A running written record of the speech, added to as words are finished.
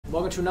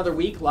Welcome to another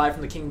week live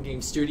from the Kingdom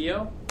Games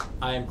studio.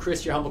 I am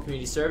Chris, your humble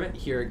community servant,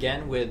 here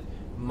again with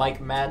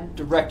Mike Madden,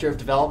 Director of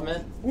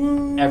Development.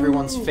 Woo!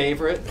 Everyone's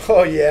favorite.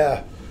 Oh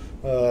yeah.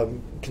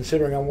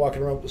 Considering I'm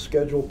walking around with the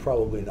schedule,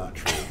 probably not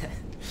true.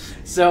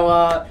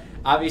 So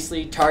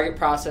obviously, target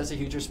process, a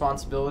huge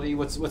responsibility.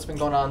 What's been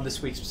going on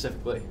this week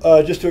specifically?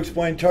 Just to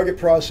explain, target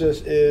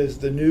process is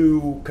the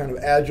new kind of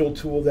agile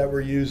tool that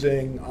we're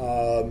using.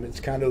 It's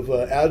kind of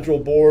an agile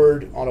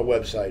board on a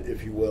website,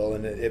 if you will,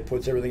 and it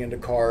puts everything into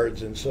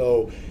cards. And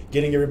so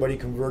getting everybody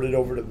converted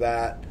over to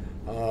that.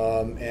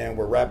 And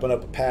we're wrapping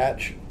up a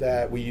patch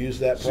that we use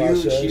that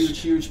process.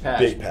 Huge patch.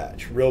 Big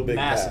patch, real big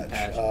Massive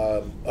patch.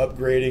 patch.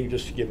 Upgrading,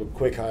 just to give a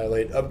quick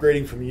highlight,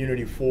 upgrading from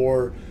Unity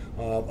 4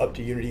 up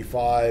to Unity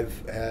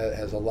 5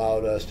 has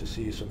allowed us to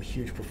see some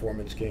huge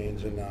performance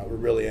gains, and we're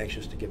really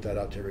anxious to get that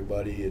out to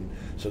everybody, and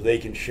so they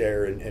can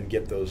share and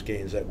get those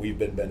gains that we've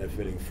been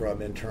benefiting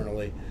from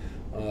internally.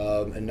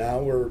 And now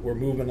we're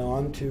moving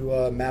on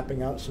to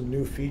mapping out some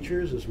new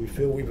features as we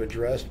feel we've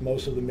addressed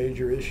most of the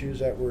major issues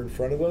that were in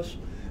front of us.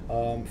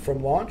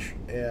 From launch,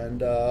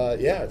 and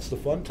yeah, it's the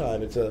fun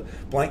time. It's a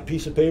blank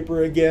piece of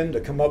paper again to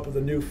come up with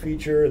a new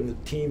feature, and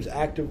the team's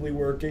actively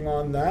working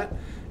on that,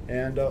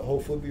 and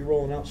hopefully be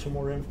rolling out some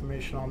more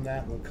information on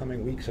that in the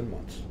coming weeks and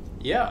months.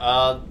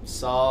 Yeah,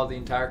 saw the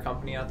entire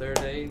company out there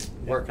today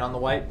working on the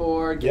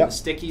whiteboard, getting the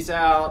stickies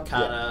out,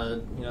 kind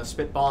of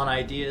spitballing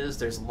ideas.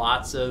 There's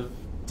lots of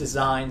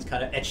designs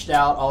kind of etched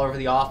out all over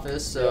the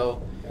office,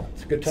 so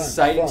it's a good time.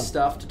 Exciting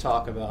stuff to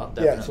talk about.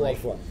 Definitely. Yeah, it's a lot of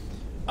fun.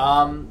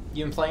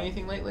 You been playing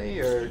anything lately,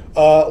 or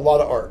a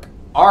lot of Ark?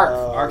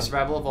 Ark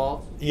Survival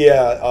Evolved.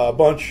 Yeah, a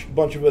bunch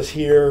of us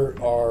here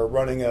are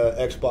running a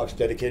Xbox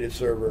dedicated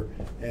server,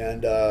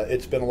 and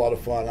it's been a lot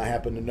of fun. I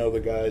happen to know the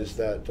guys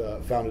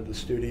that founded the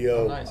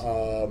studio.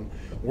 Oh,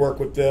 nice. Work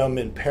with them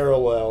in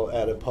parallel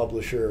at a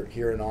publisher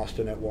here in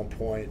Austin at one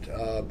point.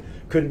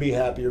 Couldn't be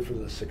happier for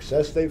the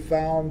success they've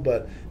found,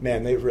 but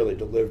man, they've really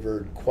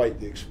delivered quite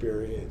the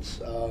experience.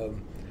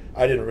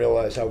 I didn't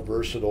realize how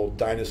versatile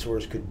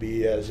dinosaurs could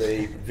be as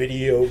a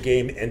video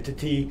game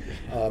entity.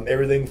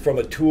 Everything from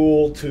a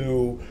tool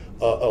to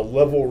a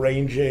level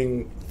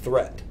ranging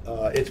threat.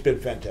 It's been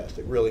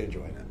fantastic. Really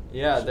enjoying it.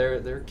 Yeah,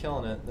 they're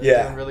killing it.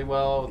 They're doing really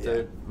well with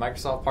their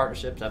Microsoft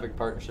partnerships, Epic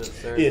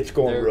partnerships. It's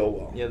going real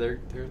well. Yeah,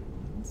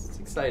 it's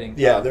exciting.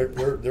 Yeah,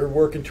 they're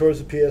working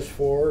towards the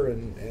PS4,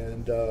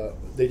 and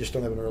they just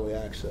don't have an early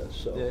access,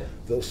 so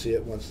they'll see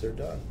it once they're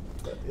done.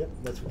 But yeah,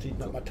 that's what's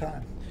eating up my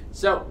time.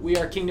 So, we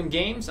are Kingdom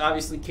Games,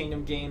 obviously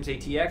Kingdom Games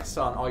ATX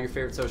on all your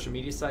favorite social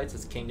media sites.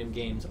 It's Kingdom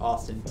Games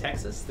Austin,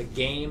 Texas. The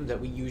game that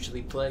we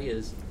usually play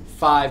is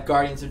 5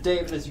 Guardians of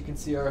David, as you can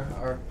see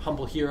our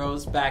humble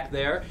heroes back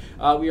there.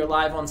 We are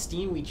live on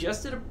Steam. We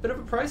just did a bit of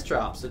a price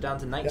drop, so down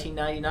to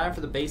 $19.99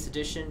 for the base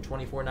edition,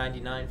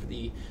 $24.99 for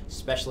the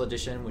special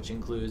edition, which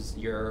includes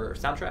your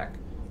soundtrack,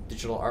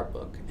 digital art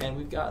book, and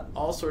we've got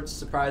all sorts of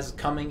surprises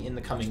coming in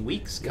the coming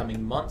weeks,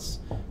 coming months,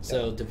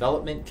 so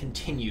development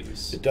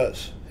continues. It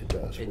does.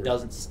 It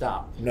doesn't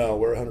stop. No,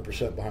 we're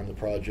 100% behind the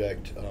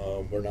project.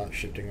 We're not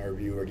shifting our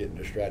view or getting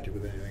distracted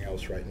with anything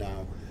else right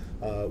now.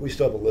 We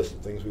still have a list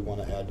of things we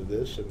want to add to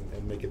this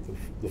and make it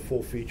the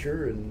full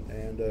feature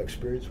and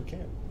experience we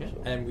can. Yeah.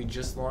 So. And we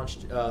just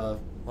launched,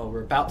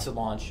 we're about to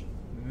launch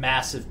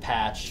massive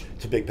patch.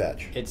 It's a big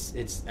patch.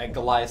 It's a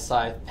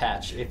Goliath-sized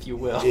patch, if you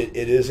will. It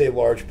is a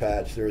large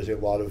patch. There is a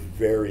lot of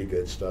very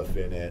good stuff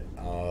in it.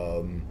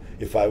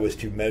 If I was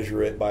to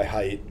measure it by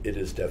height, it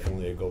is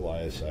definitely a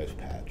Goliath-sized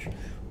patch.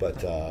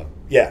 But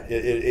yeah,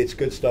 it's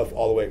good stuff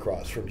all the way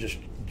across, from just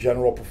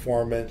general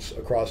performance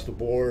across the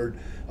board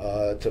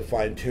to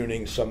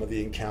fine-tuning some of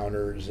the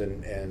encounters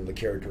and the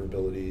character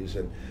abilities,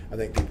 and I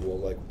think people will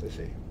like what they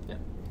see. Yeah.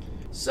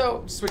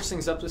 So, switch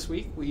things up this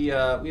week. We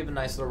have a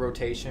nice little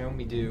rotation.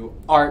 We do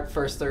art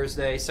first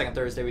Thursday, second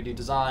Thursday we do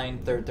design,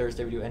 third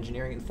Thursday we do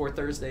engineering, and fourth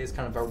Thursday is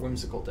kind of our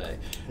whimsical day.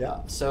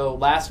 Yeah. So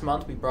last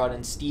month we brought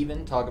in Steven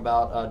to talk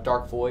about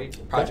Dark Void,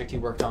 a project he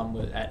worked on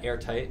at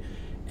Airtight.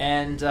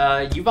 And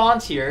you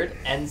volunteered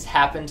and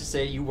happened to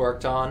say you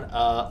worked on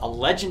a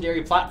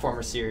legendary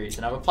platformer series,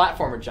 and I'm a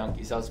platformer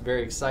junkie, so I was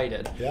very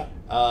excited. Yeah.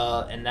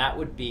 And that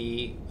would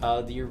be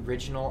the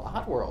original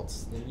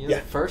Oddworlds. The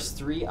first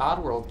 3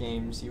 Oddworld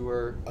games you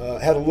were...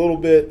 Had a little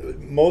bit,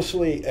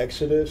 mostly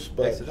Exodus,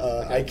 but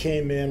Okay. I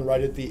came in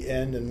right at the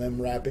end and then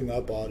wrapping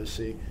up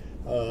Odyssey.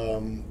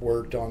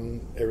 Worked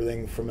on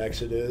everything from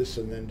Exodus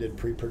and then did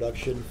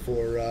pre-production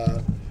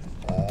for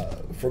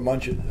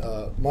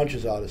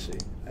Munch's Odyssey.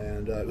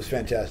 And it was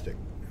fantastic.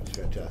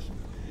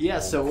 Yeah,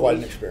 so quite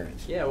an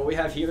experience. Yeah, what we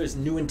have here is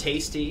New and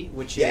Tasty,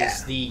 which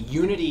is the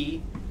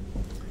Unity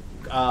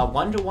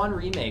 1-to-1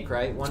 remake,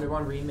 right?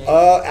 1-to-1 remake.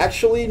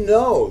 Actually,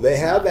 no. They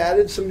have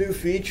added some new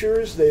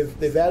features.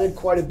 They've added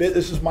quite a bit.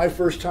 This is my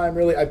first time,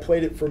 really. I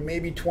played it for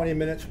maybe 20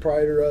 minutes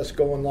prior to us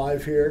going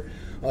live here.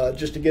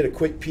 just to get a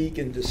quick peek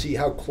and to see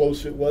how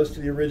close it was to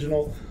the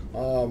original.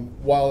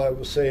 While I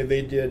will say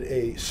they did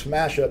a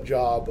smash-up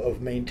job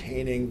of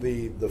maintaining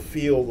the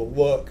feel, the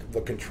look,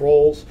 the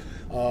controls,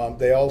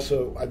 they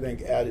also, I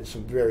think, added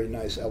some very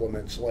nice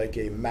elements like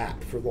a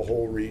map for the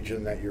whole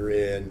region that you're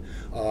in,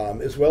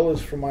 as well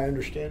as, from my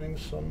understanding,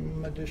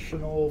 some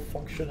additional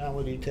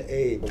functionality to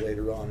Abe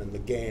later on in the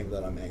game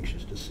that I'm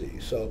anxious to see.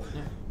 So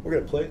we're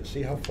going to play it and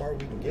see how far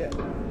we can get.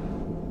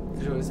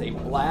 It was a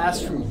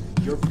blast from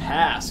your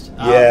past.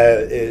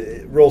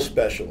 Real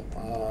special.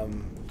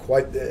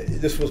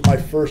 This was my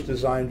first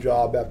design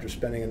job after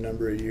spending a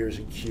number of years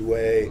in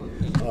QA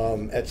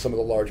at some of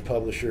the large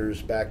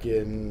publishers back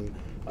in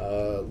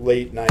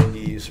late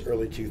 90s,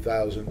 early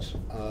 2000s.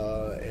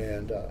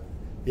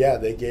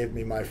 They gave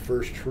me my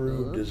first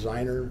true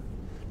designer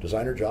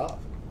job.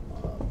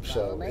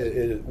 So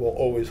it will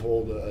always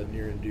hold a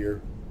near and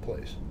dear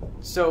place.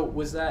 So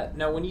was that,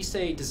 now when you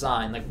say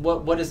design, like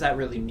what does that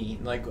really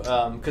mean? Like,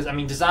 because I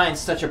mean, design's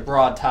such a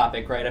broad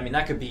topic, right? I mean,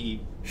 that could be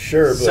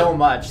so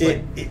much.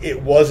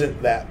 It wasn't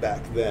that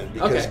back then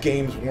because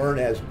games weren't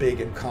as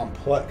big and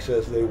complex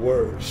as they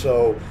were.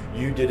 So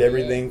you did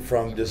everything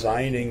from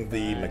designing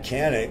the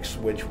mechanics,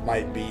 which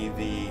might be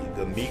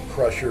the meat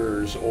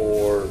crushers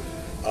or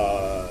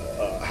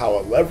how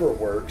a lever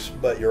works,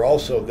 but you're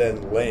also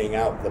then laying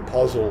out the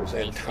puzzles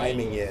and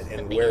timing it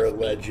and where a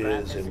ledge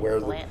is and where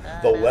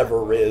the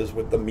lever is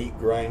with the meat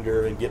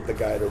grinder and get the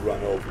guy to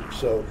run over.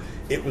 So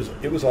it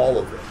was all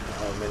of it.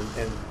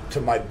 And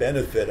to my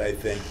benefit, I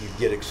think you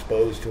get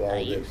exposed to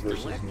all of it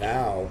versus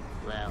now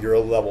you're a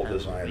level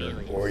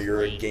designer or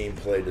you're a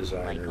gameplay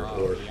designer,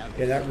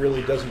 and that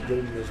really doesn't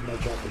give them as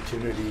much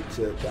opportunity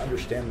to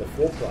understand the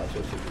full process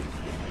of these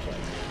games.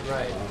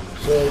 Right.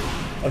 So,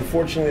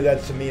 unfortunately,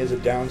 that to me is a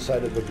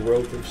downside of the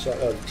growth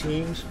of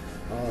teams.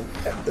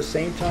 At the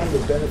same time, the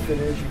benefit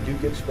is you do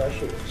get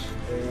specialists,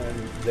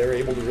 and they're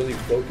able to really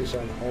focus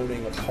on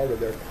honing a part of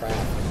their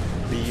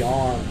craft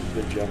beyond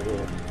the general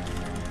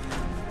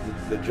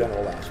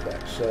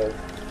aspect. So,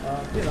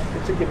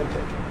 it's a give and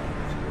take.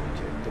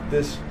 But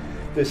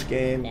this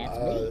game,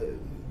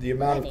 the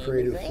amount of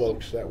creative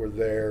folks that were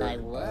there,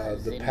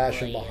 the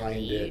passion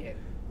behind it.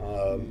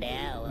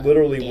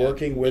 Literally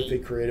working with the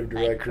creative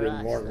director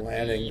in Morton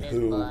Lanning,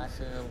 who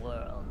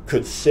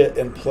could sit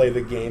and play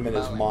the game in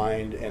his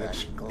mind and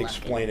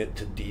explain it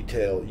to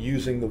detail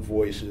using the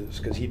voices,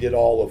 because he did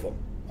all of them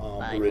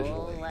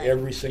originally.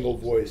 Every single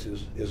voice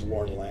is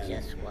Morton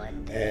Lanning,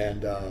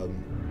 and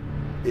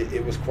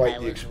it was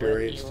quite the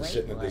experience to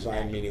sit in a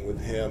design meeting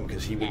with him,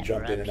 because he would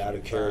jump in and out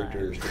of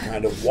characters to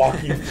kind of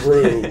walk you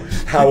through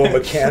how a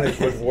mechanic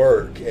would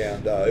work,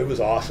 and it was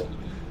awesome.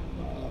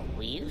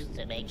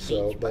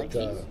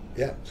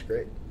 It's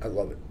great. I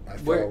love it. I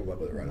fell in love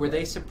with it right away. Were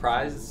they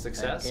surprised at the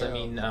success? I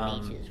mean,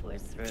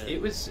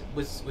 it was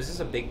this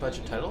a big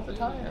budget title at the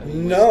time? I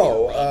mean,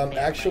 no,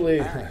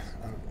 actually, I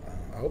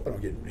hope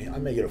I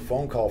may get a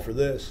phone call for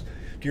this.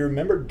 Do you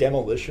remember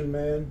Demolition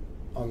Man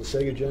on the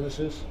Sega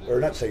Genesis? Or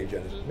not Sega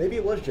Genesis, maybe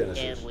it was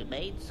Genesis. We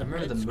made some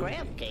remember the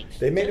movie.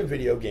 They made a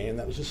video game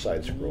that was a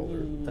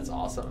side-scroller. That's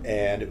awesome.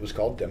 And it was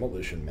called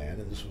Demolition Man,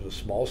 and this was a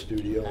small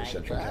studio in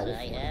Central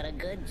California. I had a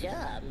good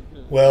job.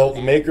 Well,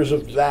 the makers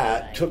of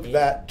that took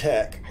that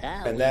tech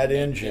and that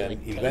engine,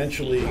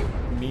 eventually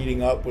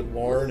meeting up with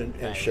Lauren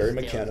and Sherry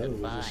McKenna, who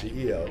was the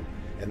CEO,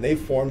 and they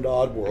formed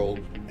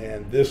Oddworld,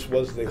 and this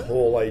was the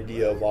whole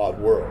idea of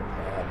Oddworld.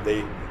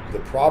 The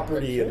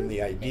property and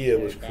the idea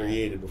was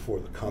created before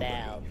the company.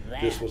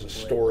 This was a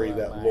story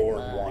that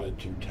Lauren wanted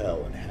to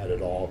tell and had it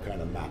all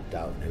kind of mapped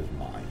out in his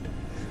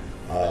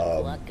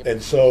mind.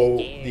 And so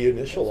the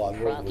initial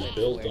Oddworld was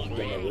built on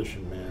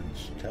Demolition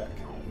Man's tech.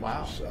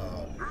 Wow.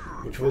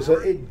 Which was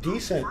a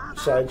decent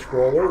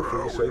side-scroller for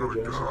the Sega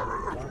Genesis at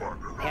the time.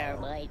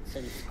 Termites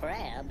and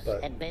crabs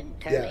had been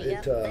Yeah, turning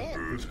up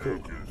then. it was cool.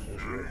 It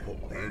was really cool.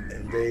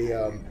 And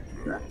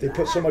they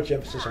put so much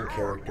emphasis on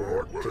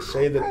character. To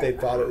say that they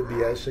thought it would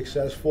be as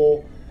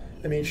successful,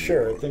 I mean,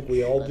 sure, I think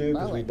we all do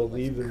because we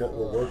believe in what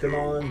we're working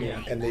on,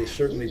 and they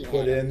certainly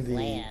put in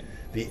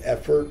the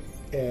effort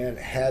and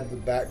had the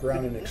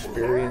background and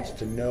experience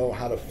to know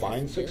how to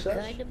find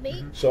success.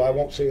 So I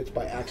won't say it's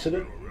by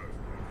accident,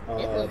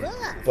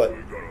 but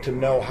to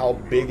know how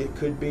big it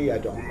could be, I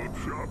don't know.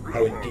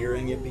 How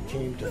endearing it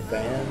became to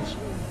fans.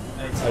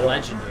 It's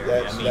legendary.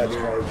 That's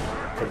hard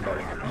to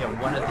measure.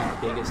 One of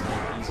the biggest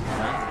IPs in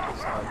nowadays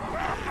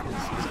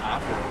is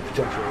Oddworld.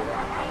 Potentially,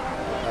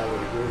 I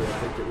would agree. I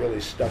think it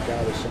really stuck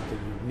out as something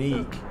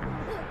unique,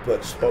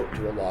 but spoke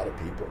to a lot of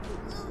people.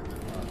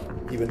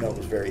 Even though it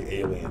was very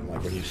alien,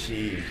 like when you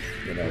see,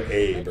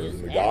 Abe or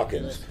the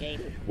Dawkins,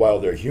 while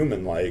they're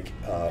human-like,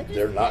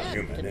 they're not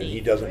human, and he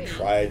doesn't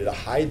try to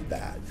hide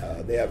that.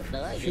 They have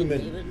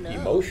human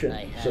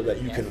emotion so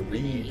that you can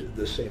read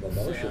the same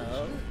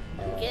emotions.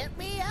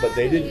 But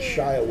they didn't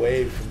shy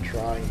away from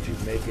trying to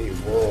make a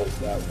world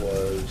that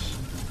was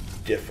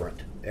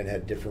different and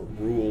had different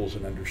rules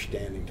and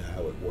understanding to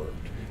how it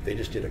worked. They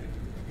just did a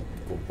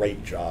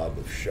great job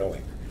of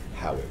showing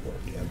how it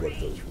worked and what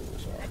those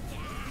rules are.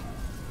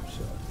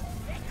 So,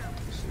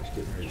 this is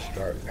just getting ready to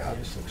start. God,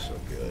 this looks so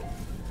good.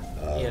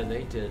 Yeah,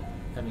 they did.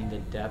 I mean, the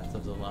depth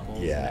of the levels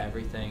and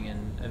everything,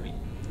 and I mean,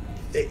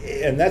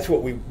 and that's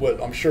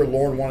what I'm sure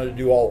Lauren wanted to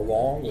do all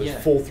along was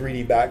full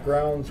 3D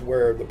backgrounds.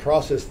 Where the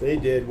process they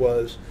did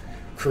was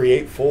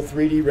create full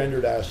 3D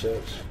rendered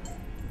assets,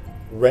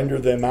 render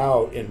them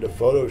out into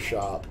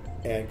Photoshop,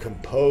 and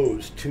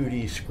compose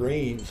 2D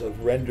screens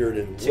of rendered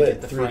and to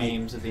lit get the 3D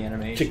frames of the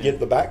animation to get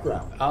the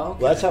background. Oh, okay.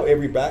 Well, that's how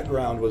every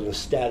background was a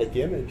static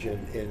image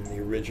in the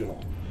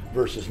original.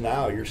 Versus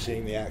now you're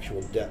seeing the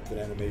actual depth and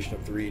animation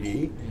of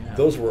 3D. Yeah.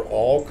 Those were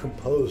all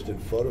composed in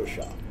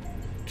Photoshop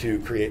to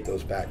create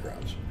those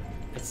backgrounds.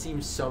 It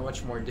seems so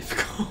much more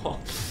difficult.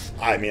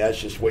 I mean, that's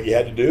just what you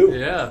had to do.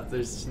 Yeah,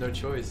 there's no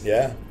choice.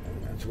 Yeah,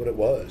 that's what it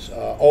was.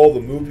 All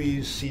the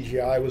movies,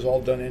 CGI was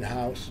all done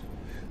in-house.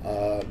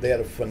 They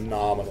had a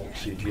phenomenal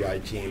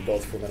CGI team,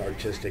 both from an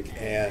artistic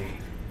and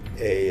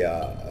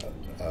a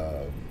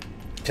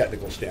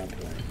technical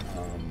standpoint.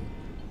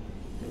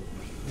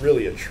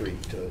 Really a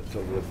treat to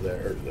live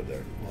there.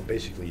 Well,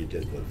 basically you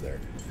did live there.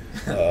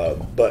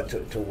 But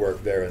to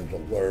work there and to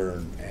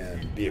learn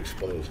and be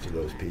exposed to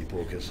those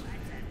people, because,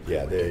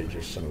 yeah, they're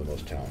just some of the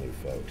most talented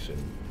folks.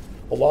 And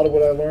a lot of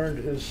what I learned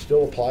is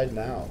still applied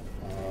now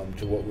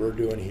to what we're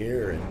doing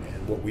here and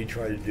what we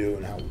try to do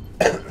and how,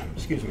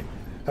 excuse me,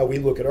 how we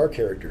look at our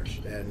characters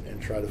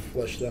and try to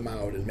flesh them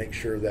out and make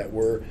sure that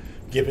we're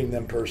giving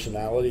them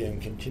personality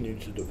and continue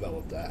to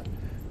develop that.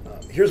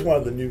 Here's one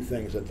of the new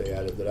things that they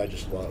added that I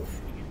just love.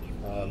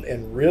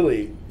 And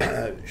really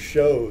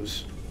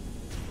shows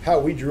how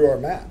we drew our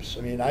maps.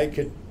 I mean, I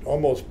could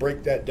almost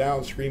break that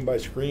down screen by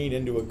screen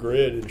into a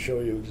grid and show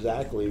you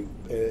exactly.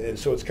 And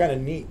so it's kind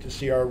of neat to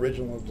see our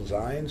original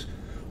designs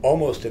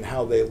almost in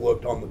how they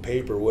looked on the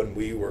paper when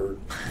we were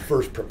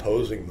first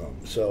proposing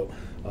them. So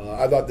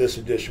I thought this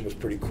edition was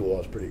pretty cool. I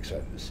was pretty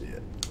excited to see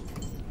it.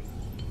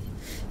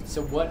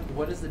 So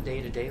what is the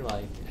day-to-day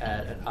like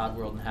at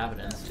Oddworld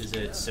Inhabitants? Is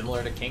it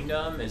similar to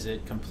Kingdom? Is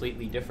it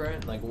completely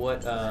different? Like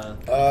what?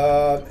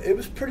 It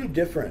was pretty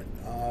different.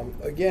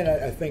 Again,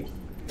 I think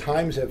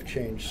times have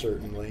changed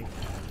certainly,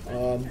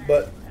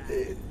 but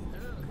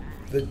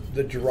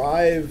the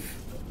drive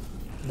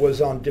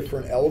was on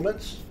different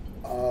elements.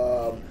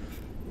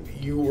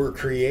 You were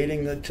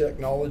creating the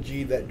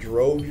technology that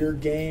drove your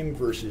game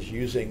versus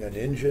using an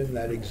engine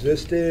that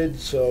existed,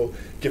 so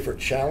different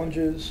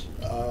challenges.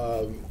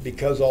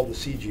 Because all the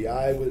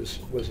CGI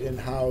was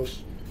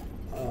in-house,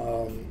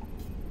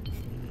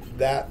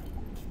 that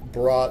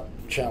brought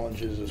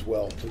challenges as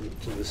well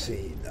to the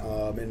scene.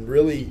 And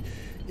really,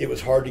 it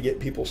was hard to get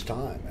people's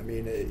time. I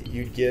mean,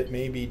 you'd get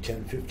maybe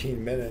 10,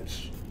 15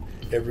 minutes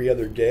every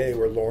other day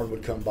where Lauren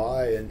would come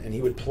by and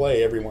he would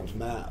play everyone's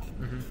map.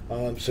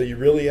 Mm-hmm. So you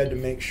really had to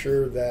make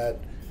sure that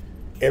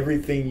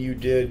everything you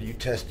did, you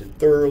tested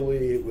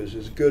thoroughly. It was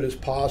as good as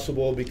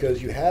possible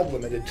because you had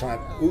limited time.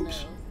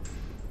 Oops.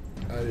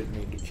 I didn't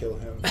mean to kill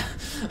him.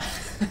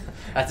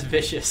 That's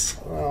vicious.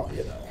 Well,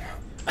 you know.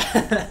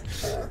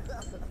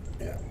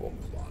 Yeah, we'll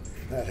move on.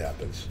 That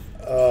happens.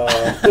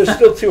 There's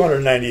still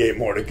 298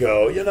 more to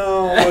go. You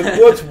know,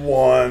 what's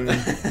one?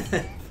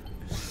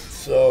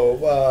 So,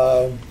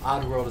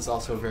 Oddworld is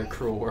also a very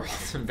cruel world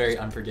and very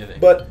unforgiving.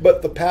 But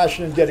the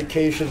passion and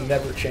dedication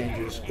never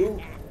changes. Ooh.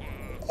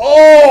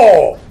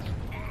 Oh!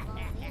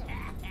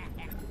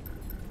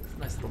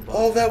 Nice little bug.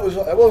 Oh, that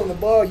wasn't a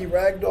bug. He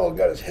ragdolled,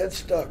 got his head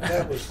stuck.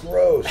 That was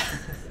gross.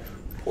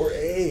 Poor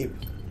Abe.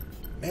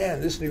 Man,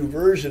 this new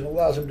version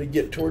allows him to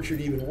get tortured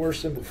even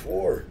worse than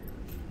before.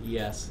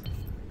 Yes.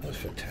 That was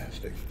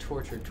fantastic.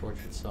 Tortured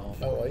soul.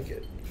 I like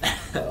it.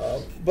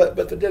 But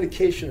the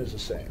dedication is the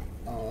same.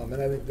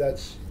 And I think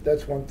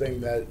that's one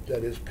thing that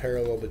is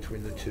parallel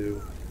between the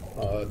two.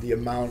 The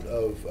amount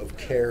of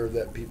care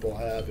that people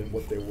have and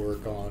what they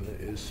work on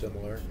is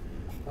similar.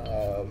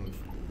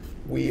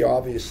 We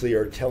obviously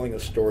are telling a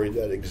story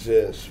that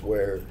exists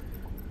where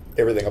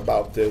everything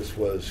about this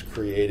was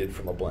created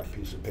from a blank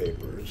piece of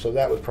paper. So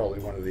that was probably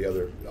one of the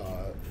other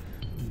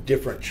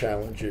different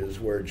challenges,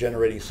 where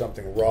generating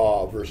something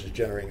raw versus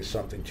generating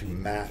something to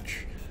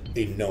match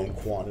a known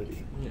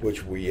quantity,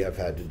 which we have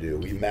had to do.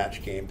 We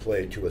match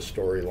gameplay to a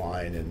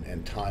storyline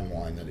and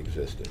timeline that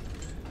existed.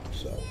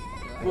 So.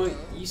 Well,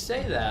 you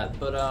say that,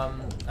 but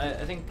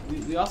I think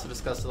we also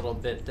discussed a little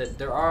bit that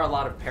there are a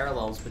lot of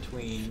parallels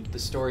between the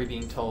story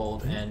being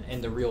told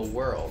and the real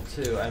world,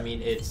 too. I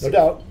mean, it's... No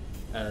doubt.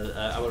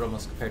 I would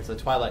almost compare it to the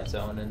Twilight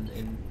Zone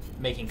and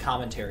making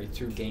commentary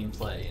through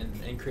gameplay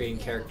and creating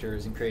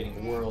characters and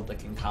creating a world that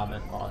can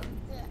comment on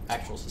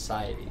actual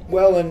society.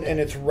 Well, and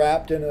it's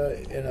wrapped in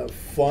a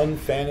fun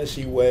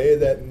fantasy way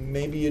that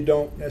maybe you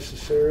don't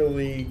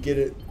necessarily get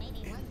it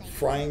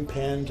frying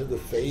pan to the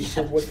face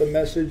of what the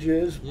message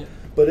is,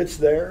 but it's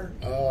there.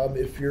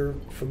 If you're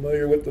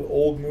familiar with the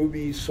old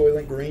movie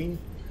Soylent Green,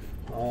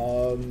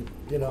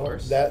 you know,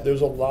 that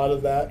there's a lot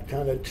of that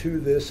kind of to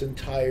this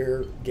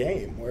entire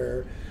game,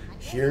 where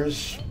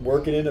here's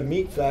working in a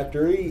meat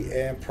factory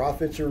and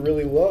profits are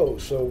really low.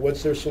 So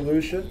what's their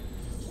solution?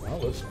 Well,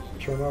 let's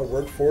turn our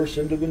workforce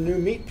into the new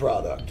meat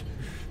product.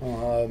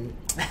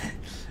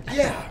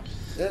 Yeah.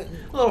 A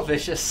little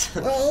vicious.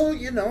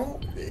 Well,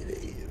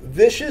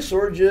 vicious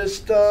or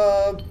just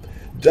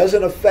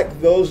doesn't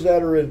affect those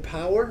that are in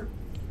power,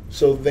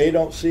 so they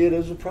don't see it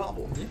as a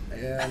problem.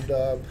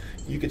 And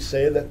you could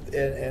say that,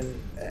 and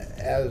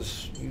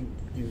as you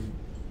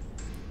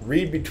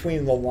read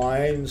between the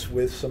lines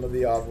with some of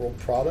the Oddworld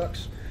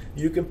products,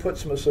 you can put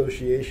some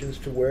associations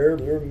to where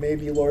there may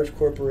be large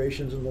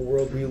corporations in the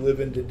world we live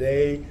in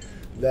today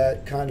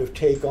that kind of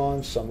take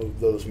on some of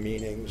those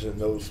meanings and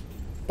those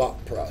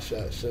thought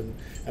process. And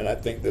I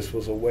think this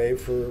was a way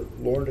for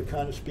Lauren to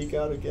kind of speak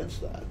out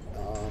against that,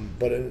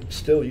 but it's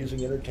still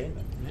using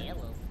entertainment.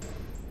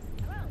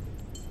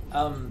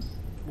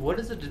 What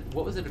was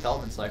the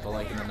development cycle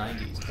like in the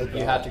 90s?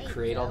 You had to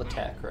create all the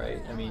tech,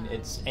 right? I mean,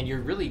 and you're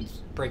really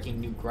breaking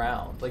new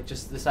ground. Like,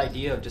 just this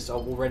idea of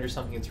we'll render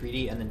something in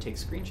 3D and then take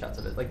screenshots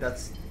of it. Like,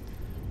 that's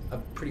a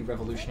pretty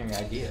revolutionary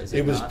idea, is it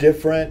It was not?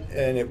 different,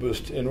 and it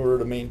was in order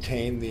to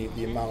maintain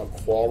the amount of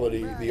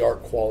quality, the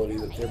art quality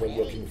that they were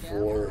looking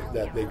for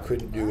that they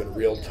couldn't do in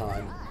real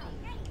time.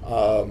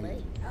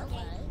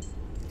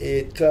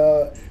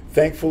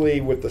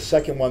 Thankfully, with the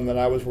second one that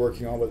I was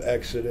working on with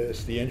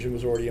Exodus, the engine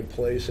was already in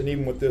place, and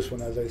even with this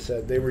one, as I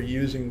said, they were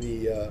using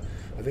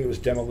I think it was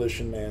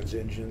Demolition Man's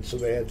engine, so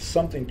they had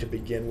something to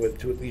begin with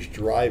to at least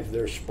drive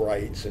their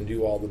sprites and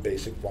do all the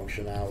basic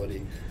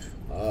functionality.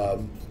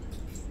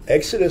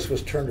 Exodus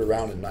was turned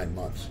around in 9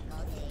 months.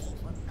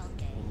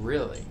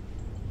 Really?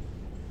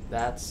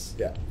 That's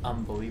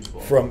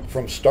unbelievable.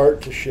 From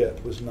start to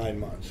ship was 9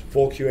 months.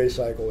 Full QA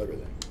cycle,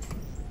 everything.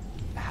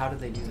 How did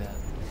they do that?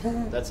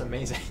 That's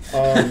amazing.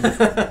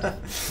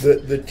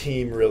 The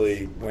team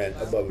really went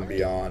above and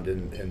beyond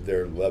in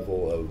their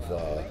level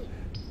of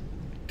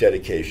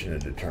dedication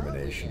and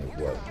determination of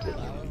what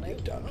needed to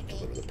get done to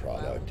deliver the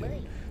product.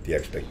 And the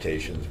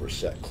expectations were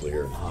set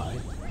clear and high.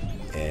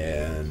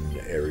 And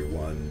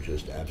everyone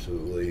just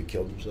absolutely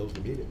killed themselves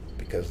to meet it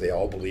because they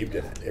all believed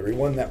in it.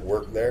 Everyone that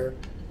worked there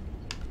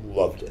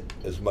loved it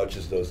as much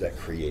as those that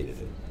created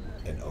it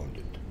and owned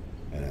it.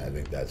 And I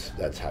think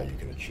that's how you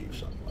can achieve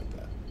something like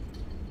that.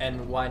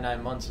 And why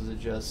 9 months? Was it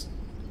just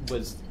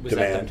was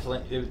Demand.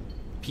 that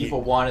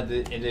people wanted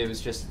it, and it was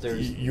just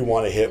there's you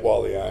want to hit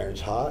while the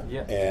iron's hot.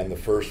 Yeah. And the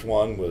first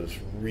one was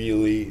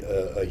really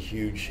a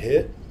huge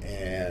hit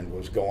and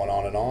was going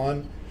on and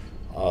on.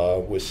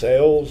 With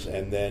sales,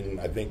 and then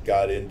I think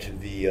got into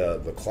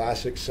the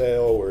classic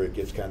sale where it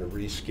gets kind of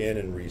reskinned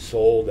and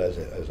resold as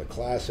a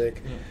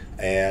classic.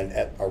 And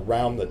at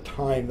around the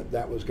time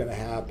that was going to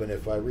happen,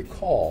 if I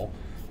recall,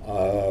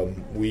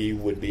 we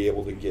would be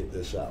able to get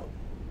this out,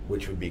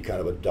 which would be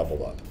kind of a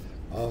double up.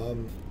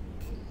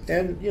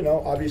 And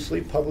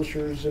obviously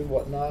publishers and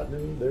whatnot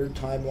and their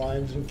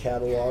timelines and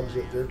catalogs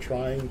that they're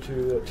trying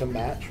to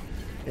match.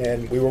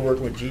 And we were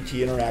working with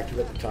GT Interactive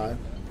at the time.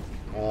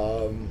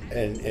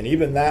 And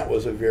even that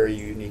was a very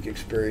unique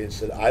experience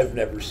that I've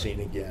never seen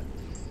again.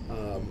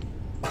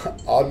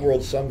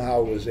 Oddworld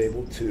somehow was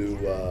able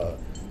to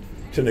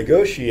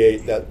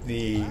negotiate that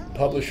the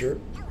publisher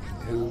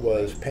who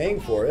was paying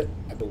for it,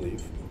 I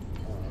believe,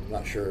 I'm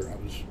not sure, I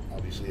was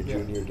obviously a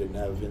junior, didn't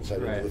have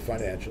insight into the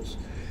financials,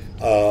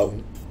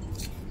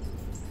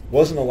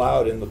 wasn't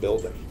allowed in the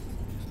building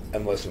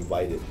unless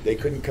invited. They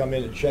couldn't come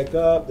in and check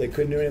up, they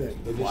couldn't do anything.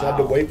 They just had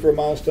to wait for a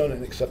milestone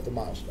and accept the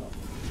milestone.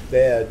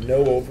 They had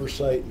no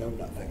oversight, no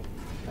nothing.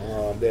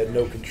 They had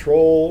no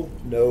control,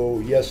 no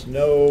yes,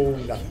 no,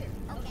 nothing.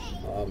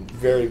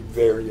 Very,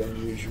 very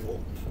unusual,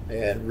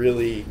 and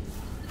really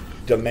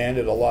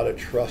demanded a lot of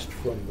trust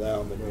from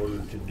them in order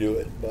to do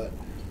it. But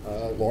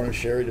Lauren and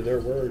Sherry, to their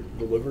word,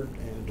 delivered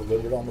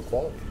on the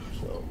quality.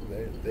 So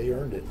they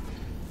earned it.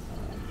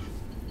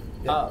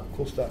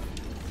 Cool stuff.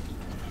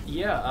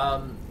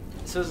 Yeah.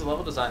 So as a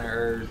level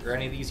designer, are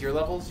any of these your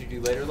levels? Do you do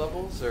later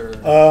levels, or?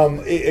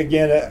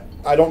 Again,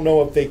 I don't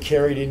know if they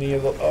carried any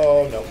of the.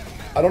 Oh no,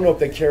 I don't know if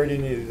they carried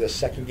any of the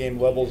second game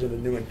levels into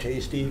New and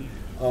Tasty.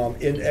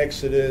 In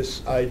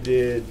Exodus, I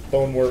did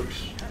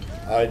Boneworks,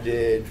 I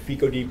did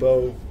Fico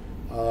Depot,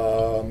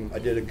 I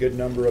did a good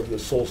number of the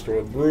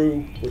Soulstorm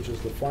Brew, which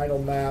is the final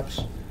maps,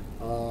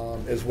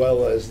 as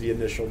well as the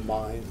initial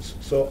mines.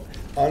 So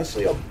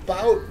honestly,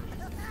 about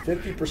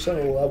 50%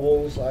 of the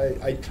levels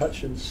I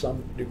touch in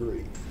some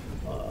degree.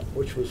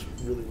 Which was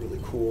really, really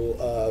cool.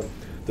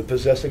 The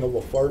Possessing of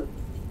a Fart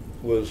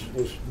was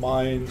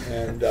mine,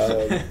 and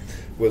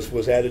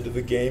was added to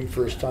the game.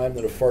 First time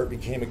that a fart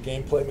became a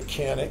gameplay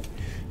mechanic.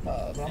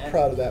 I'm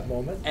proud of that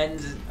moment. And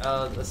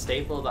a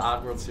staple of the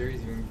Oddworld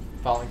series, you're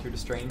following through to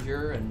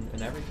Stranger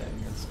and everything.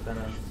 It's been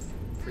a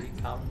pretty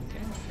common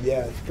mechanic.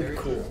 Yeah, it's pretty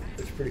cool. True.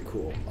 It's pretty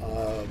cool.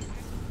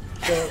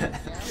 So,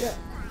 yeah.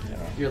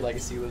 Your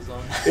legacy lives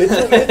on.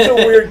 It's a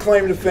weird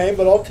claim to fame,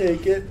 but I'll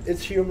take it.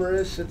 It's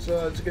humorous. It's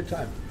a good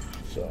time.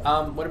 So.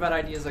 What about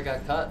ideas that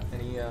got cut?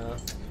 Any?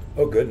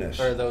 Oh goodness.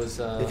 Or those?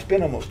 It's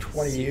been almost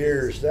 20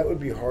 years. That would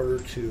be harder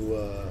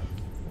to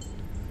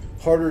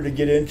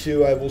get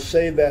into. I will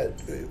say that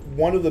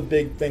one of the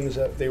big things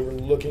that they were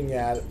looking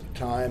at the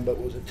time, but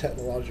was a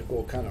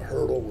technological kind of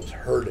hurdle, was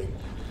herding.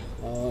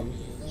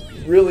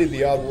 really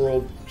the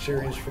Oddworld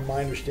series, from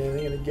my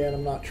understanding, and again,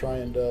 I'm not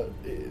trying to.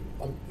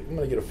 I'm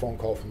going to get a phone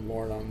call from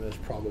Lauren on this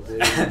probably.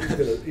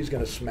 He's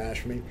going to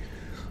smash me.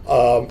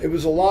 It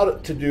was a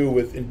lot to do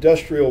with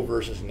industrial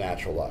versus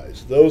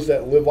naturalized. Those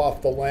that live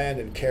off the land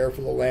and care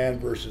for the land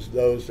versus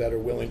those that are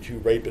willing to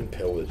rape and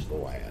pillage the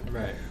land.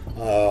 Right.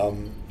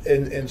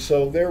 And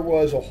so there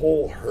was a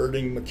whole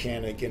herding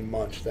mechanic in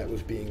Munch that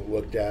was being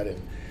looked at,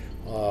 and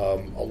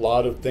a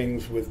lot of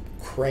things with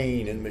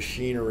crane and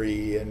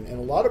machinery and a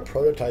lot of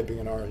prototyping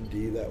and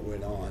R&D that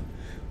went on.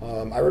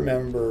 I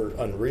remember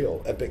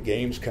Unreal, Epic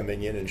Games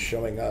coming in and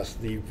showing us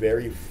the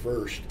very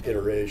first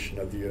iteration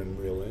of the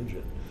Unreal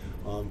Engine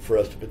for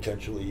us to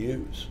potentially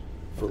use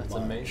for That's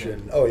Munch. amazing.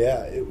 And, oh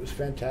yeah, it was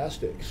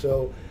fantastic.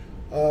 So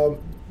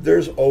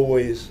there's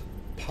always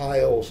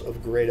piles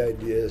of great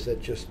ideas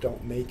that just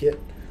don't make it.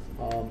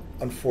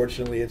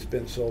 Unfortunately, it's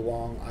been so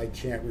long, I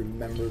can't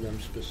remember them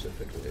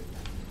specifically.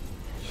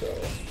 So,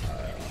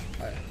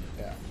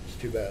 yeah, it's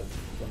too bad.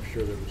 I'm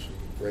sure there was some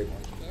great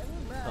ones.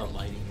 Oh,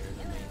 lighting here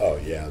is amazing. Oh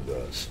yeah,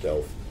 the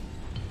stealth.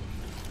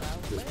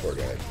 This poor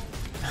guy.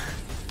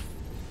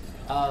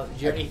 Do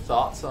you have any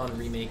thoughts on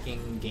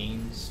remaking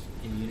games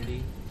in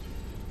Unity?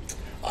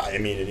 I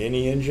mean, in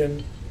any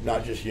engine,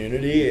 not just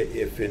Unity,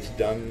 if it's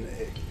done.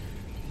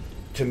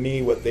 To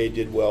me, what they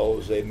did well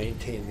is they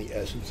maintained the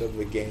essence of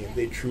the game.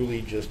 They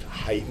truly just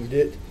heightened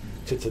it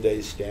to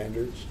today's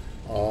standards.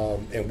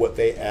 And what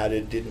they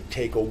added didn't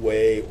take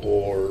away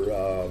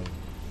or,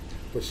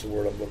 what's the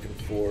word I'm looking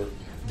for?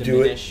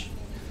 Diminish.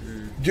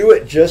 Do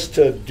it just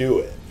to do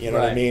it. You know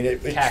what I Right. mean?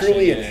 It Cash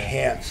truly in, yeah.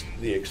 enhanced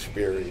the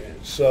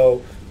experience.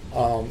 So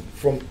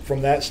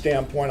from that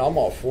standpoint, I'm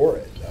all for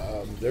it.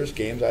 There's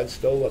games I'd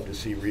still love to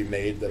see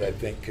remade that I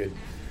think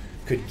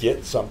could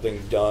get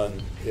something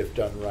done if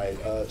done right.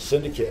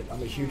 Syndicate.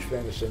 I'm a huge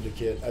fan of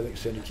Syndicate. I think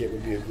Syndicate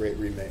would be a great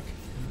remake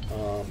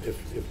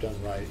if done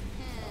right.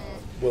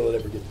 Will it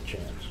ever get the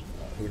chance?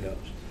 Who knows?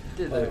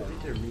 They did a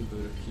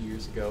reboot a few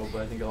years ago,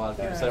 but I think a lot of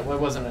people said it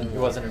wasn't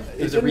a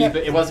Isn't reboot.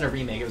 that- It wasn't a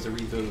remake. It was a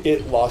reboot.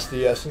 It lost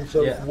the essence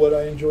of Yeah. what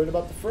I enjoyed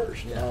about the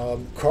first. Yeah.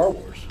 Car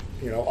Wars,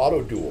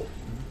 Auto Duel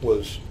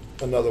was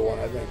another one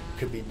I think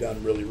could be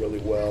done really, really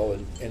well.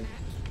 And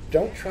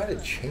don't try to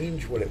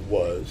change what it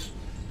was.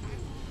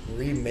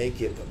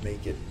 Remake it, but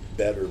make it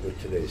better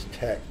with today's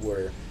tech,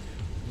 where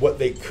what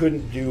they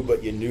couldn't do,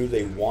 but you knew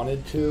they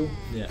wanted to.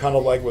 Yeah. Kind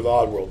of like with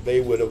Oddworld, they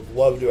would have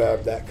loved to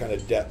have that kind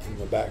of depth in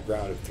the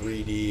background of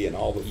 3D and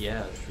all the.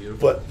 Yeah, it's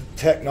beautiful. But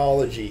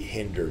technology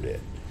hindered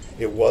it.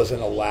 It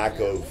wasn't a lack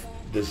of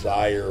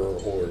desire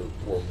or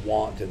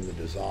want in the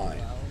design.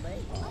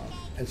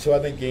 And so I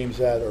think games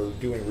that are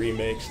doing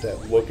remakes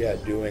that look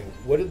at doing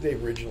what did they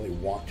originally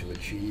want to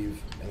achieve,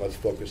 and let's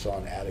focus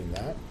on adding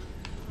that,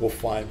 we'll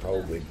find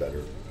probably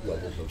better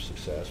levels of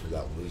success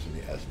without losing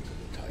the essence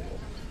of the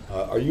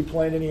title. Are you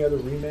playing any other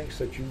remakes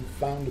that you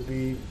found to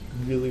be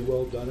really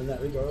well done in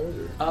that regard?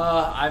 Or?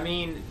 I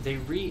mean, they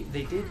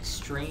did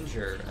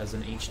Stranger as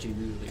an HD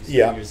release a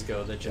few years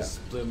ago that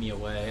just blew me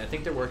away. I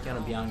think they're working on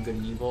a Beyond Good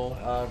and Evil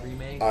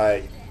remake.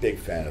 Big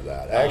fan of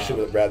that. I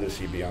actually would rather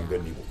see Beyond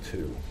Good and Evil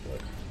 2.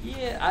 But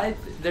yeah,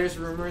 there's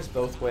rumors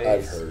both ways.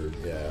 I've heard,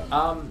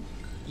 yeah.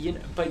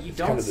 But you It's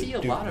don't kind of see the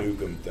a Duke lot of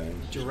Nukem thing.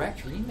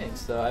 direct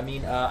remakes, though. I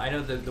mean, I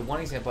know the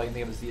one example I can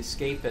think of is The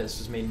Escapist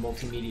was made in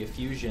Multimedia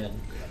Fusion,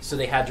 so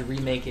they had to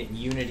remake it in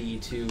Unity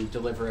to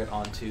deliver it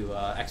onto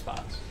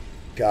Xbox.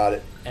 Got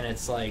it. And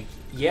it's like,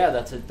 yeah,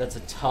 that's a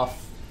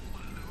tough.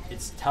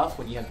 It's tough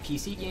when you have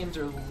PC games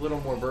are a little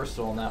more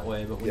versatile in that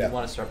way, but when you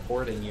want to start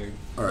porting, you're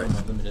All right.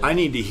 more limited. I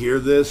need to hear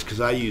this because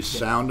I use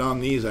sound on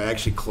these. I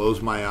actually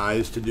close my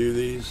eyes to do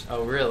these.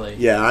 Oh, really?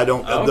 Yeah, I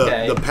don't.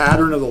 Okay. The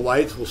pattern of the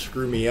lights will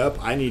screw me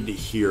up. I need to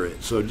hear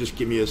it. So just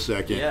give me a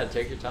second. Yeah,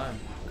 take your time.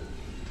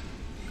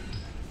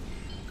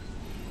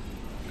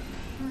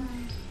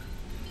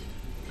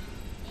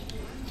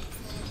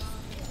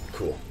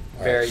 Cool.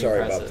 All Very right,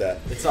 sorry impressive.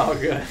 about that. It's all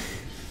good.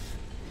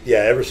 Yeah,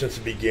 ever since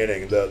the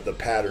beginning, the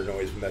pattern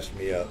always messed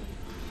me up.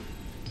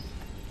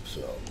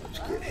 So let's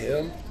get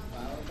him,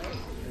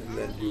 and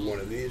then do one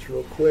of these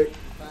real quick.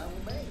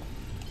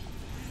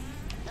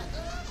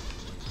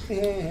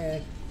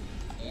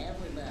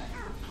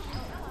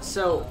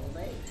 So,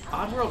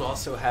 Oddworld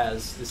also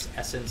has this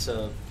essence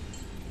of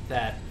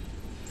that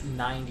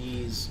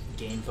 90s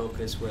game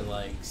focus where,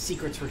 like,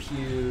 secrets were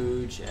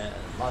huge and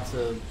lots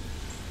of,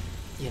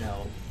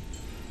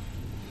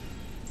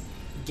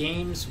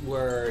 games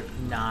were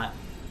not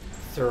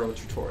thorough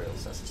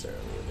tutorials necessarily.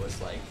 It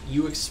was like,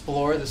 you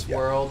explore this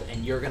world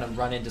and you're going to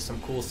run into some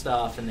cool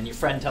stuff, and then your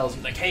friend tells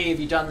you, like, hey, have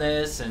you done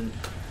this? And,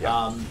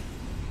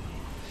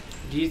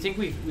 do you think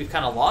we've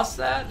kind of lost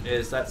that?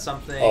 Is that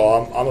something?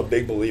 Oh, I'm a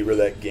big believer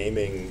that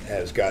gaming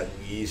has gotten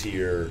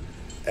easier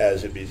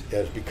as it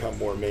has become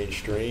more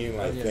mainstream.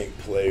 I think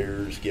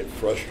players get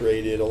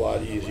frustrated a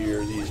lot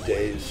easier these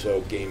days. So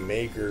game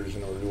makers,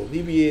 in order to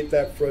alleviate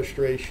that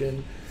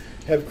frustration,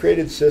 have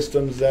created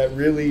systems that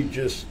really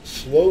just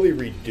slowly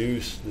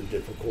reduce the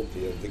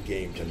difficulty of the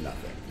game to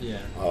nothing. Yeah.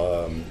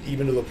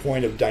 Even to the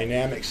point of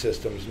dynamic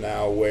systems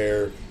now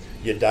where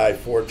you die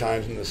 4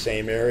 times in the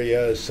same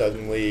area,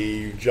 suddenly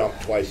you jump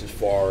twice as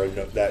far, and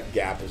that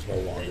gap is no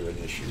longer an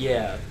issue.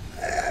 Yeah.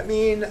 I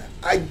mean,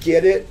 I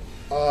get it.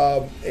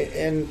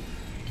 And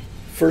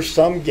for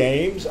some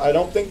games, I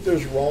don't think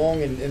there's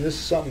wrong, and this is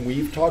something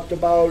we've talked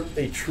about,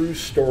 a true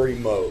story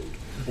mode,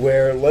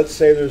 where let's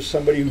say there's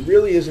somebody who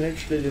really isn't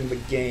interested in the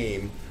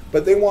game,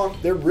 but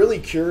they're really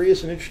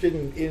curious and interested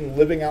in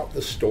living out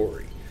the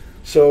story.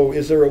 So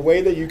is there a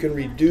way that you can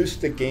reduce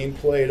the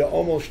gameplay to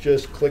almost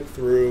just click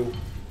through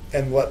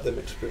and let them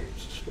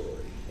experience the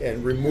story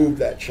and remove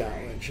that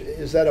challenge?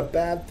 Is that a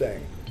bad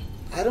thing?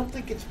 I don't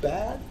think it's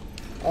bad.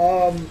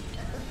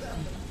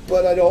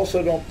 But I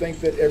also don't think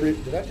that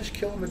did I just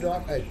kill him,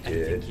 dog? I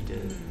did. I think you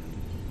did.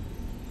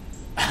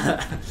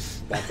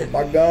 Bumping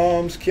my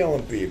gums,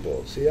 killing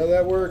people. See how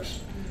that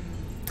works?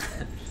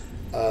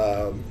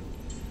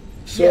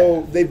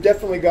 They've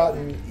definitely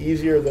gotten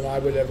easier than I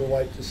would ever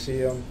like to see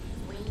them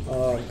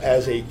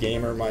as a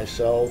gamer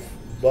myself.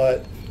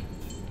 But,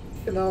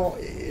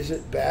 is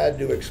it bad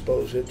to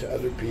expose it to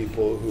other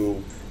people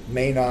who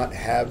may not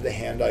have the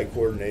hand-eye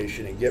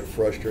coordination and get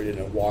frustrated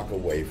and walk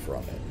away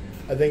from it?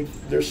 I think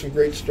there's some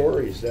great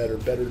stories that are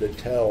better to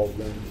tell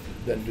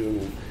than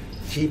to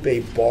keep a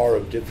bar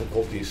of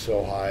difficulty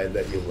so high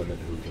that you limit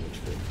who can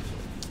experience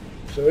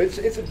it. So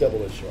it's a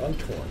double-edged sword. I'm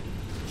torn.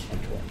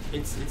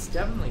 It's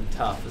definitely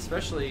tough,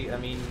 especially, I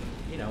mean,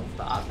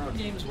 the Oddworld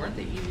games weren't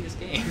the easiest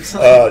games.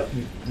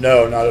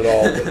 No, not at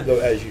all. Though,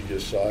 as you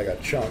just saw, I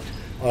got chunked.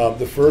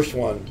 The first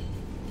one,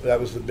 that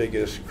was the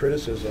biggest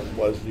criticism,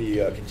 was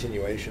the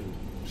continuation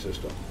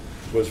system.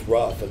 Was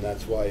rough, and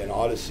that's why in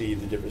Odyssey,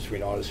 the difference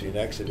between Odyssey and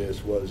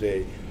Exodus was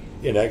a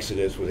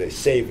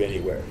save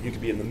anywhere. You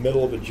could be in the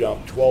middle of a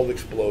jump, 12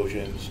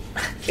 explosions,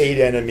 8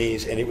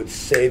 enemies, and it would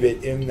save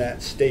it in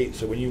that state.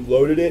 So when you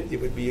loaded it, it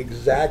would be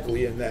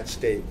exactly in that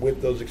state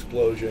with those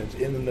explosions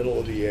in the middle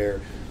of the air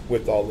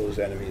with all those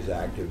enemies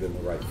active in the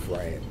right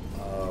frame.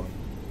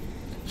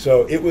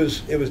 So it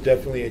was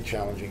definitely a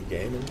challenging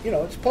game, and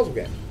it's a puzzle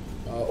game.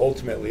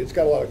 Ultimately, it's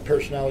got a lot of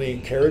personality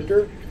and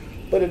character,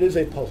 but it is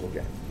a puzzle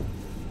game.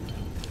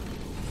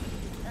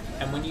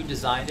 And when you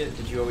designed it,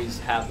 did you always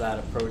have that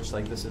approach,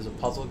 like this is a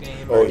puzzle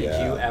game? Or did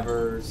you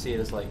ever see it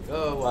as like,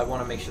 I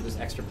want to make sure there's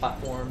extra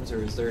platforms,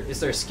 or is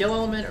there a skill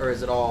element, or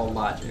is it all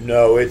logic?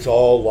 No, it's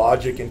all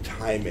logic and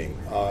timing.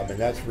 And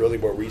that's really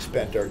where we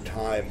spent our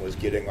time, was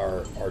getting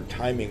our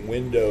timing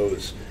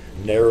windows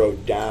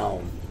narrowed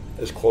down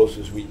as close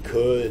as we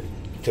could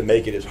to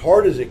make it as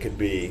hard as it could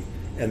be,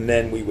 and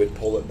then we would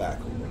pull it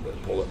back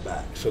a little bit,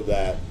 so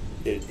that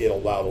it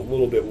allowed a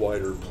little bit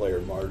wider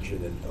player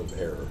margin of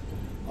error.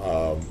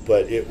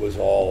 But it was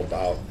all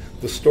about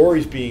the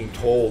stories being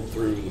told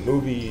through the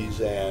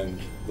movies and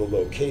the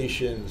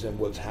locations and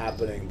what's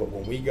happening. But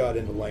when we got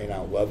into laying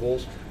out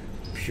levels,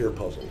 pure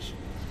puzzles.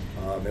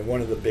 And one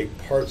of the big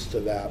parts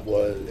to that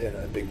was, and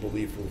a big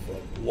belief of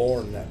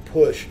Lorne that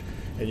pushed,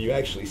 and you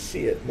actually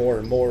see it more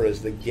and more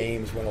as the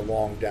games went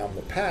along down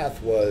the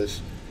path,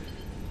 was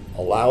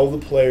allow the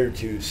player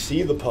to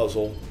see the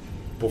puzzle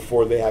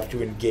before they have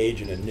to engage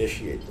and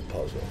initiate the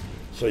puzzle.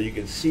 So you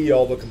can see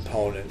all the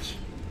components.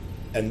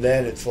 And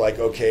then it's like,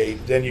 okay,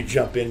 then you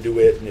jump into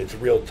it, and it's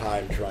real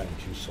time trying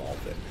to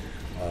solve it,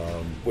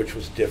 which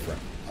was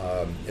different.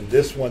 In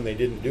this one, they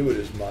didn't do it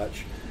as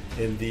much.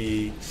 In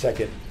the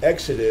second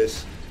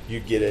Exodus,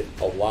 you get it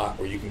a lot,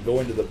 where you can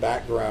go into the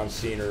background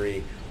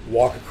scenery,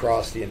 walk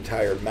across the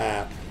entire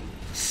map,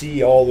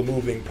 see all the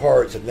moving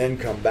parts, and then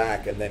come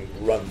back and then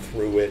run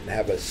through it and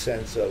have a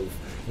sense of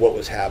what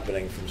was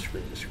happening from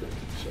screen to screen.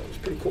 So it's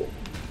pretty cool.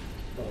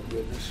 Oh,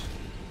 goodness.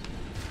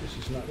 This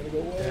is not going to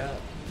go well. Yeah.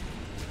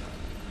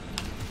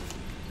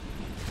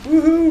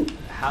 Woohoo!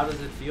 How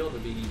does it feel to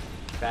be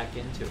back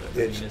into it?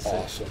 It's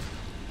awesome.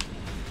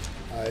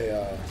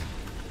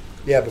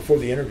 Before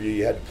the interview,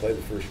 you had to play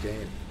the first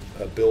game,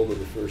 a build of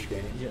the first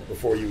game,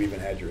 before you even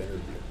had your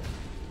interview.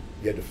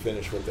 You had to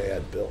finish what they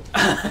had built.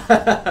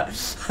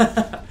 That's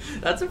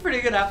a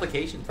pretty good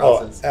application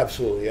process. Oh,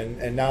 absolutely.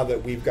 And now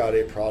that we've got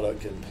a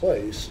product in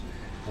place,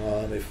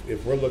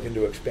 if we're looking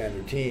to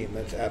expand our team,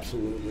 that's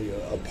absolutely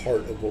a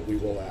part of what we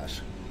will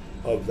ask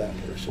of that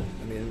person.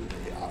 I mean,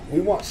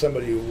 we want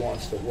somebody who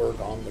wants to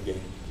work on the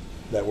game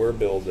that we're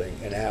building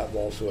and have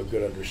also a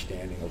good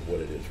understanding of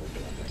what it is we're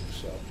building.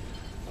 So,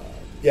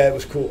 it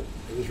was cool.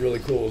 It was really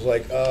cool. It was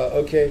like,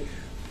 I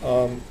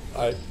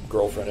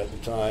girlfriend at the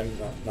time,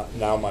 not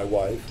now my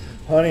wife.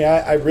 Honey,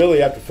 I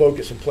really have to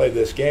focus and play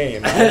this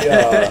game.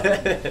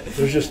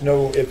 There's just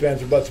no ifs,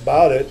 ands, or buts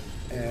about it,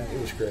 and it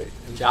was great.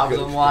 Jobs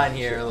on the line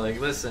here, like,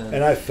 listen.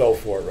 And I fell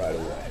for it right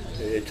away.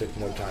 It took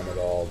no time at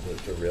all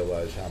to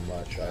realize how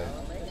much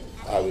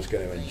I was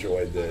going to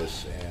enjoy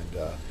this, and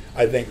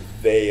I think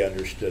they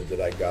understood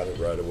that I got it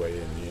right away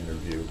in the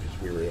interview,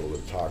 because we were able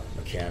to talk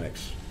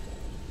mechanics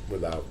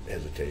without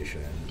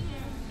hesitation, and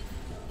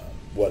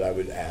what I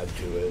would add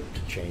to it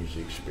to change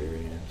the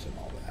experience and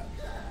all that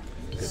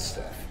good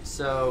stuff.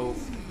 So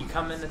you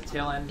come in at the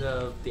tail end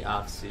of the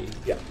Odyssey.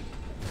 Yeah.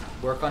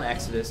 Work on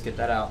Exodus, get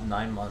that out in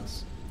 9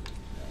 months,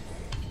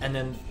 and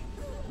then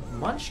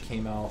Munch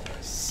came out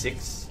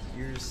 6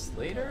 years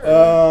later?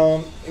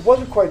 It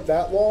wasn't quite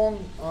that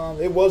long.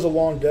 It was a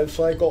long dev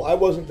cycle. I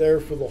wasn't there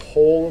for the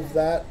whole of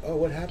that. Oh,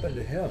 what happened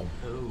to him?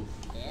 Oh.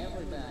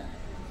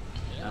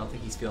 I don't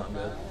think he's feeling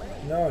good.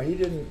 No, he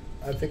didn't.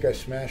 I think I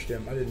smashed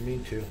him. I didn't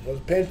mean to. I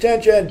wasn't paying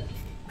attention.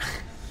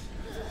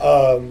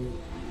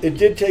 It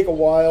did take a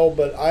while,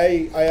 but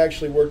I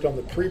actually worked on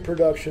the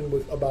pre-production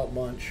with About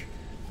Munch.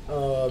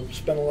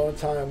 Spent a lot of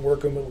time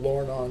working with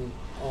Lauren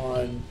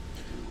on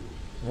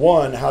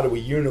one, how do we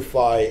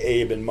unify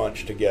Abe and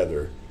Munch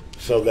together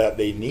so that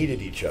they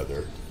needed each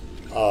other?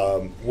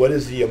 What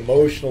is the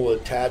emotional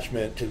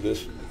attachment to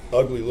this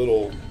ugly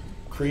little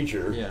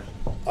creature? Yeah.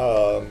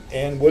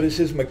 And what is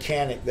his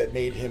mechanic that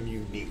made him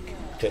unique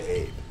to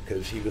Abe?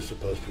 Because he was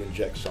supposed to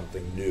inject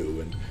something new,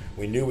 and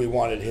we knew we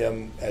wanted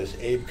him as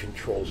Abe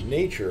controls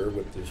nature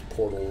with his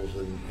portals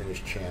and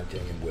his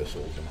chanting and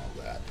whistles and all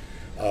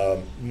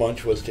that.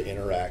 Munch was to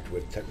interact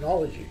with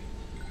technology,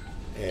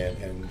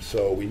 and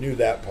so we knew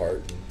that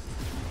part.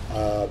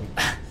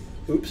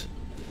 Oops.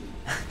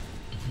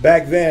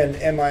 Back then,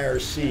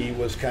 MIRC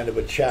was kind of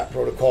a chat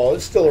protocol.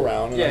 It's still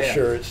around, and I'm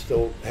sure it's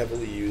still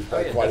heavily used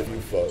by quite a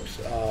few folks.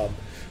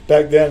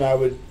 Back then, I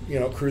would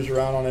cruise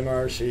around on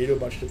MIRC to a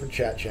bunch of different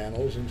chat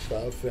channels and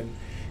stuff, and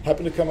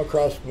happened to come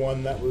across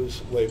one that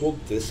was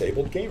labeled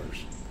Disabled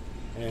Gamers,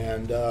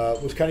 and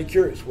was kind of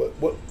curious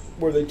what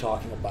were they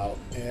talking about,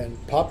 and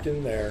popped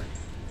in there.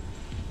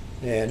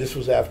 And this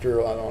was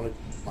after I don't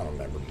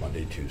remember,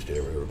 Monday, Tuesday,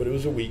 or whatever, but it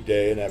was a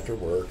weekday and after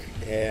work,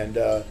 and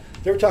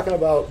they were talking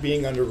about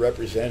being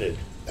underrepresented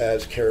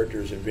as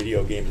characters in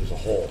video games as a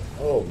whole.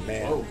 Oh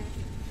man. Whoa.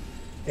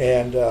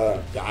 And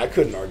I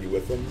couldn't argue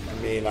with them. I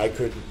mean, I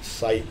couldn't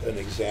cite an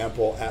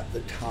example at the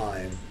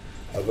time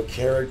of a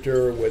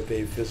character with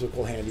a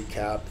physical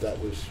handicap that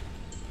was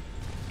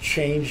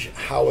change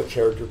how a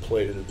character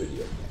played in a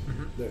video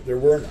game. Mm-hmm. There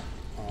were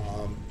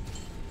none.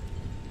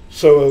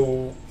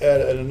 So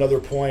at another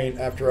point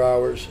after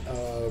hours,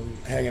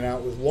 hanging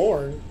out with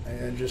Lauren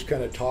and just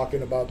kind of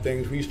talking about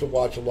things. We used to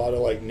watch a lot of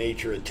like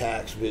nature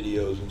attacks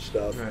videos and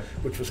stuff, right,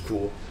 which was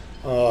cool.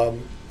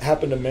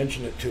 Happened to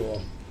mention it to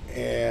him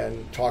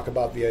and talk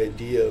about the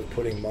idea of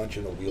putting Munch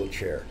in a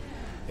wheelchair,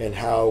 and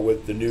how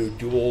with the new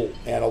dual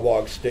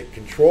analog stick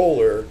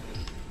controller,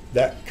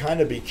 that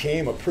kind of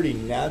became a pretty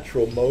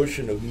natural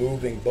motion of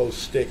moving both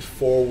sticks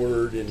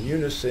forward in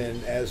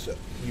unison as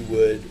you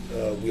would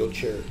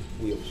wheelchair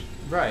wheels.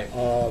 Right.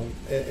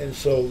 And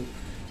so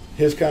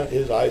his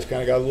eyes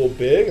kind of got a little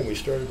big, and we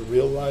started to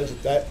realize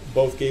that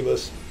both gave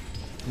us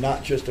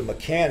not just a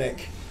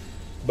mechanic,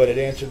 but it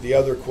answered the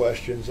other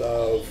questions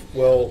of,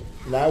 well,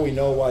 now we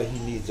know why he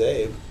needs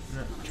Abe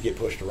to get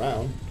pushed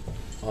around,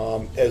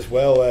 as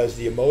well as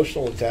the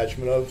emotional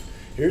attachment of,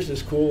 here's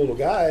this cool little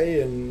guy,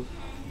 and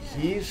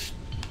he's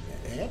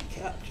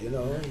handicapped,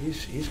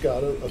 he's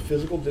got a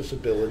physical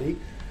disability,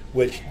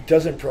 which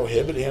doesn't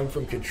prohibit him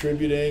from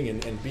contributing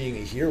and being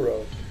a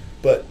hero,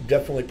 but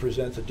definitely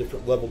presents a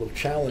different level of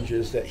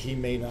challenges that he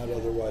may not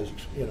otherwise,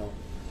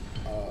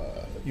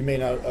 you may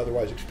not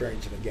otherwise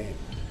experience in a game.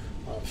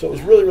 So it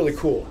was really, really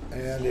cool,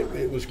 and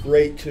it was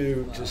great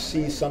to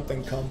see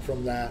something come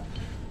from that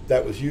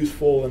was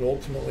useful and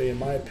ultimately, in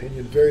my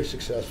opinion, very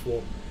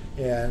successful.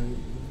 And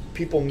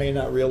people may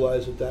not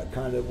realize that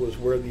kind of was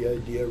where the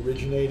idea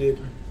originated,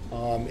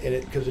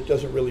 because it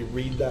doesn't really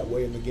read that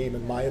way in the game,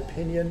 in my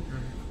opinion.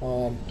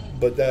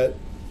 But that,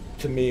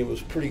 to me,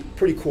 was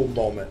pretty cool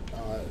moment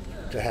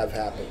to have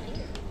happen.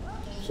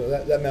 So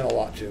that meant a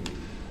lot to me,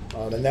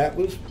 and that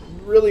was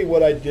really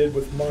what I did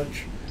with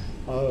Munch.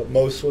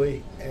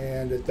 Mostly,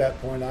 and at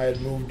that point I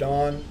had moved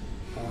on,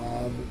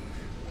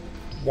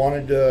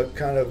 wanted to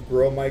kind of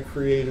grow my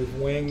creative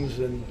wings,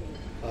 and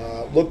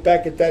look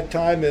back at that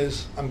time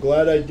as I'm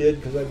glad I did,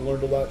 because I've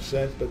learned a lot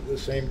since, but at the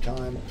same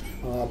time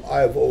I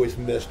have always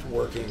missed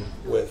working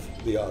with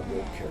the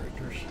Oddworld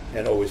characters,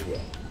 and always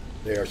will.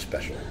 They are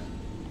special.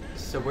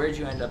 So where did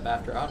you end up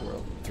after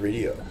Oddworld?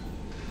 3DO.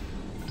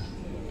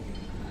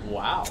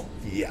 Wow.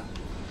 Yeah.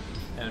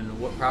 And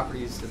what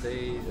properties did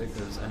they,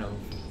 because I know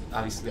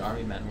obviously the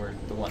Army Men were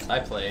the ones I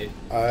played.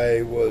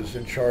 I was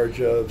in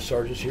charge of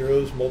Sarge's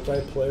Heroes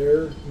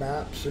multiplayer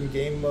maps and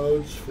game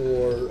modes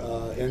for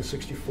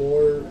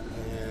N64,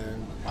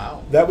 and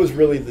wow, that was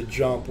really the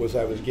jump. Was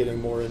I was getting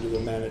more into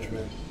the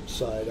management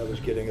side. I was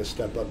getting a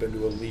step up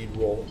into a lead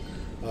role.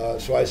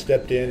 So I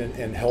stepped in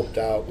and helped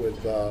out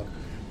with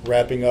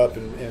wrapping up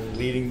and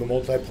leading the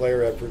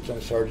multiplayer efforts on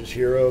Sarge's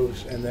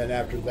Heroes, and then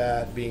after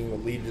that being the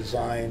lead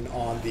design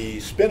on the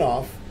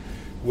spin-off,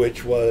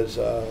 which was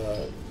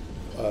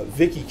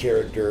Vicky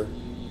character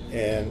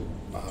and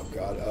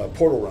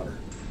Portal Runner,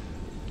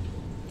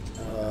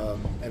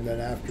 and then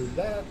after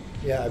that,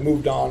 I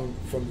moved on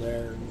from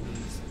there and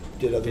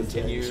did other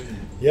things.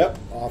 Yep,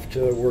 off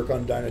to work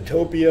on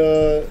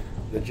Dinotopia,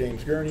 the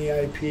James Gurney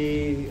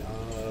IP,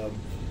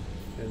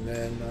 and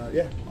then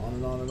on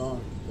and on and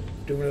on.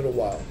 Doing it a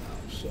while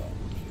now.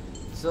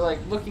 So like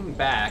looking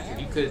back,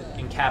 if you could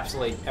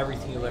encapsulate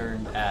everything you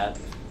learned at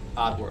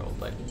Oddworld,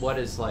 like what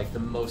is like the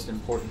most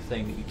important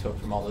thing that you took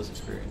from all those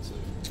experiences?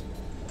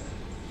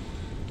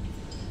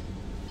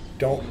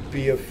 don't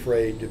be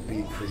afraid to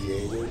be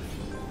creative.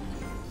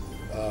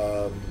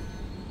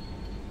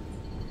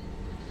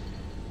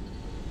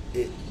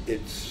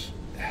 It's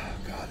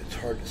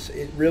hard to say.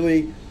 It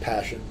really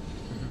passion.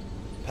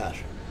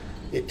 Passion.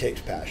 It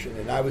takes passion,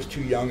 and I was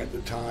too young at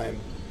the time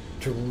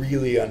to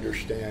really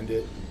understand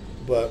it.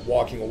 But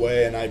walking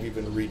away, and I've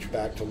even reached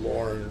back to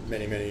Lauren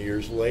many, many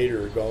years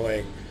later,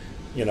 going,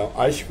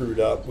 I screwed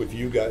up with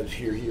you guys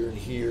here, and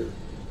here,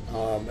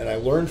 and I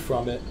learned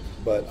from it.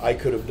 But I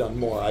could have done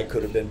more. I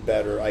could have been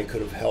better. I could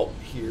have helped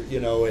here,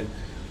 and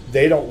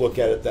they don't look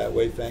at it that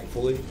way,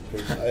 thankfully.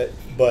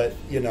 But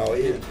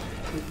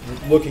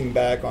looking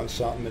back on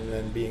something and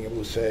then being able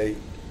to say,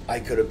 I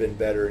could have been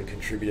better and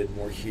contributed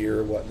more here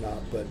or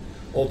whatnot. But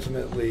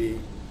ultimately,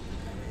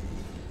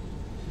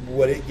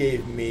 what it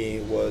gave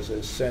me was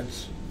a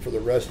sense for the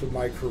rest of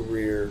my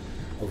career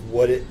of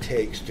what it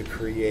takes to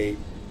create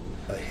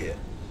a hit.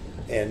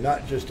 And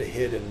not just a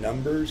hit in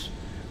numbers,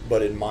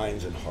 but in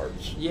minds and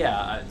hearts.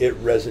 Yeah. It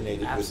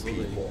resonated absolutely.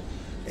 with people.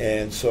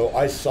 And so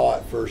I saw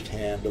it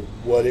firsthand of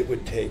what it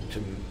would take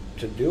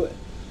to do it.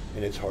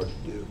 And it's hard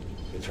to do.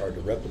 It's hard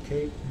to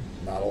replicate.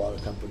 Not a lot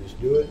of companies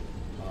do it.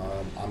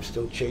 I'm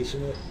still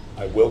chasing it.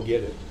 I will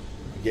get it.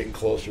 I'm getting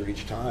closer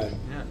each time,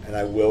 and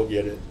I will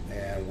get it.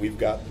 And we've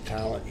got the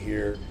talent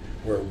here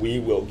where we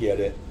will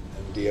get it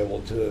and be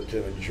able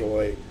to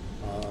enjoy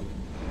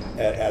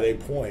at a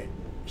point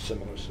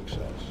similar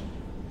success.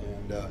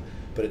 And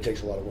but it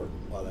takes a lot of work,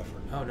 a lot of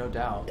effort. Oh, no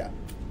doubt. Yeah.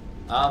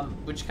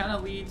 Which kind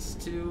of leads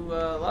to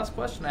the last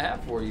question I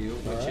have for you,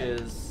 which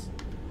is,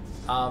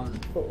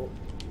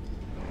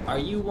 are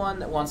you one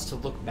that wants to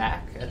look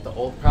back at the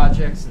old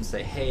projects and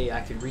say, hey,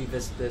 I could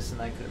revisit this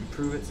and I could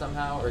improve it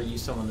somehow? Or are you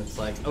someone that's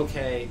like,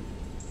 okay,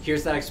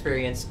 here's that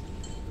experience,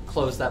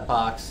 close that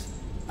box,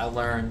 I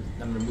learned,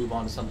 I'm going to move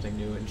on to something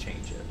new and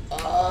change it?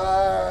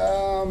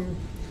 I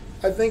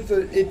think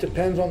that it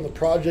depends on the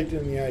project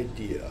and the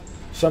idea.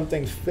 Some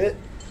things fit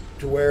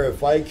to where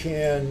if I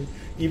can,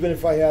 even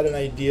if I had an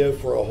idea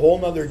for a whole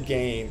nother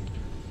game,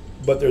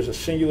 but there's a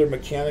singular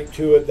mechanic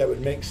to it that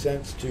would make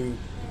sense to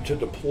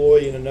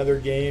deploy in another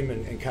game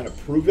and kind of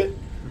prove it,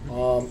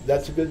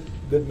 that's a good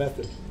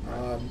method.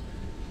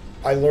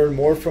 I learn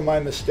more from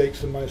my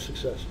mistakes than my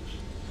successes.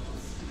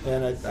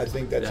 And I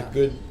think that's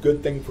a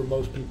good thing for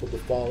most people to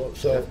follow.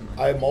 So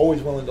definitely. I'm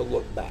always willing to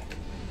look back,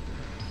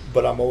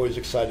 but I'm always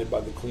excited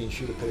by the clean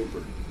sheet of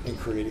paper and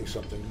creating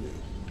something new,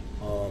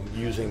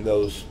 using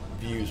those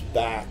views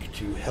back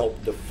to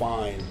help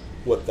define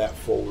what that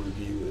forward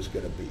view is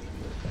going to be.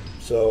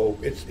 So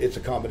it's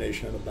a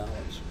combination of the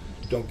balance.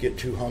 Don't get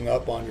too hung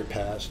up on your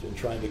past and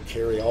trying to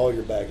carry all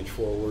your baggage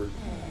forward,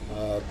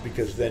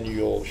 because then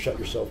you'll shut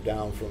yourself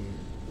down from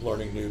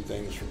learning new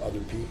things from other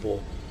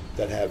people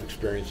that have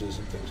experiences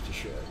and things to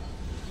share.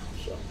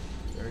 So,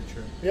 very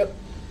true. Yep.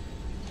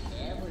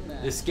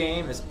 This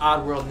game is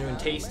Oddworld New and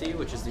Tasty,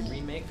 which is the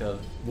remake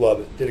of... Love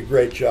it. Did a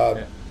great job.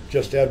 Yeah.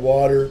 Just add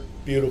water.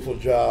 Beautiful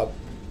job.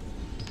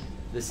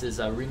 This is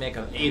a remake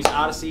of Abe's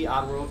Odyssey.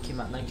 Oddworld came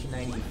out in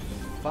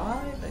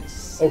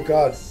 1995. Oh,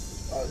 God.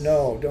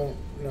 No,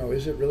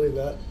 is it really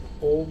that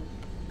old?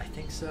 I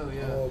think so,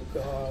 yeah.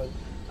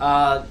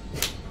 Oh,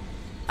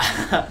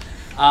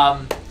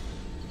 God.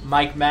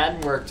 Mike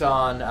Madden worked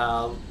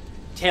on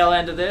tail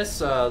end of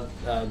this.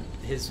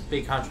 His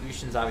big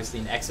contributions, obviously,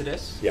 in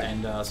Exodus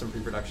and some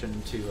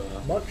pre-production to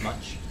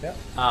Munch. Yeah.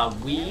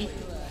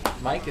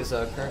 Mike is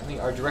currently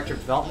our director of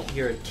development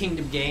here at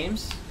Kingdom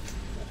Games.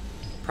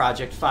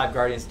 Project 5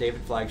 Guardians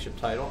David flagship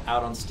title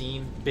out on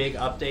Steam. Big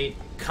update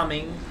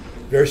coming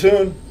very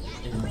soon.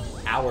 In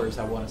hours,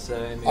 I want to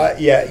say.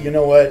 Yeah, you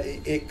know what?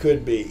 It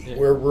could be. Yeah.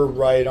 We're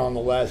right on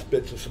the last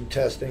bits of some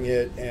testing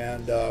it,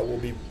 and we'll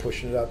be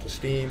pushing it out to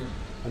Steam.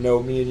 I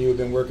know me and you have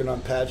been working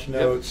on patch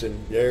notes,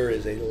 and there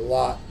is a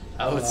lot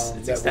it's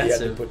that extensive. we had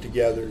to put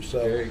together.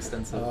 So very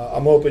extensive.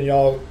 I'm hoping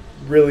y'all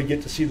really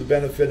get to see the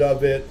benefit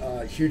of it.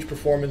 Huge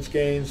performance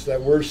gains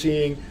that we're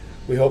seeing.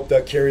 We hope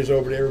that carries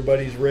over to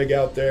everybody's rig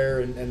out there,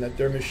 and that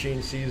their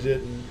machine sees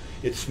it and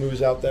it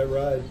smooths out that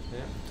ride.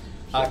 Yeah.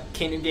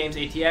 Kingdom Games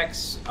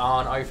ATX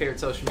on all your favorite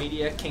social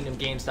media,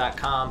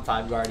 kingdomgames.com,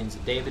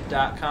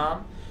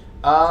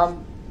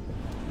 5guardiansofdavid.com.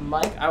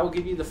 Mike, I will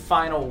give you the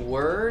final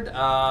word.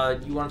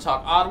 You want to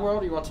talk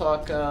Oddworld or you want to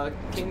talk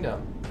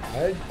Kingdom?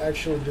 I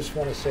actually just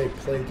want to say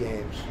play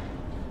games.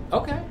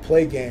 Okay.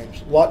 Play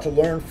games. A lot to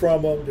learn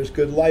from them. There's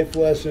good life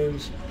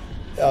lessons.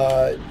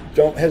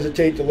 Don't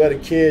hesitate to let a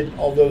kid,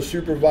 although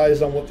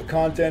supervised on what the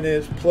content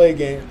is, play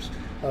games.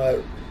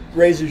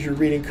 Raises your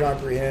reading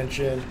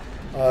comprehension.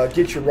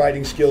 Get your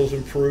writing skills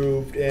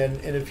improved,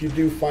 and if you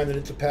do find that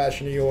it's a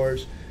passion of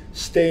yours,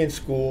 stay in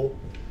school,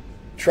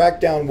 track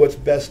down what's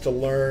best to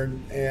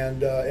learn,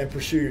 and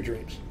pursue your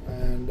dreams.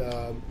 And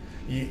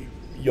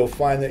you'll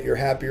find that you're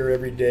happier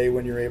every day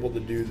when you're able to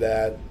do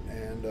that.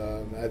 And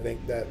I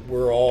think that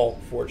we're all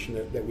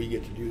fortunate that we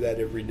get to do that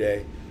every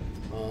day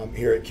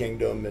here at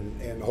Kingdom,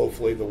 and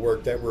hopefully the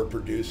work that we're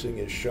producing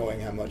is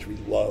showing how much we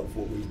love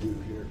what we do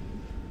here.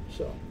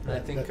 So I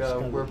think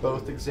we're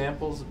both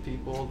examples of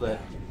people that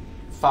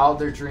followed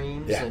their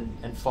dreams Yeah.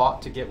 and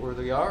fought to get where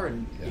we are,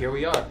 and here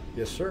we are.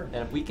 Yes, sir.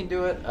 And if we can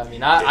do it, I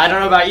mean, I don't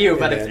know about you,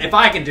 but if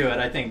I can do it,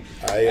 I think.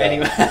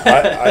 Anyway.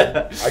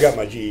 I got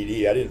my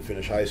GED. I didn't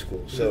finish high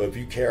school. So if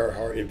you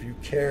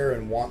care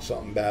and want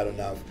something bad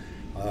enough,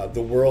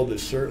 the world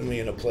is certainly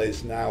in a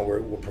place now where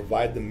it will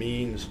provide the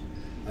means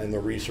and the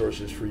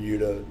resources for you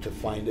to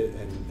find it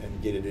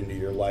and get it into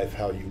your life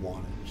how you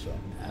want it. So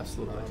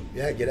absolutely.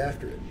 Yeah, get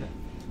after it.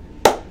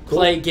 Cool.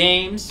 Play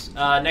games.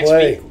 Next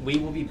week, we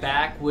will be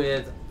back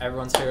with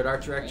everyone's favorite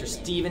art director,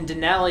 Stephen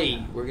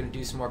Dinelli. We're going to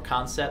do some more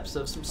concepts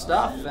of some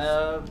stuff.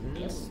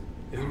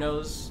 Who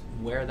knows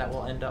where that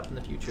will end up in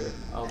the future.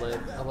 I'll let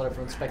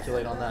everyone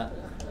speculate on that.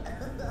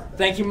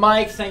 Thank you,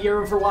 Mike. Thank you,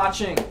 everyone, for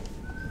watching.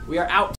 We are out.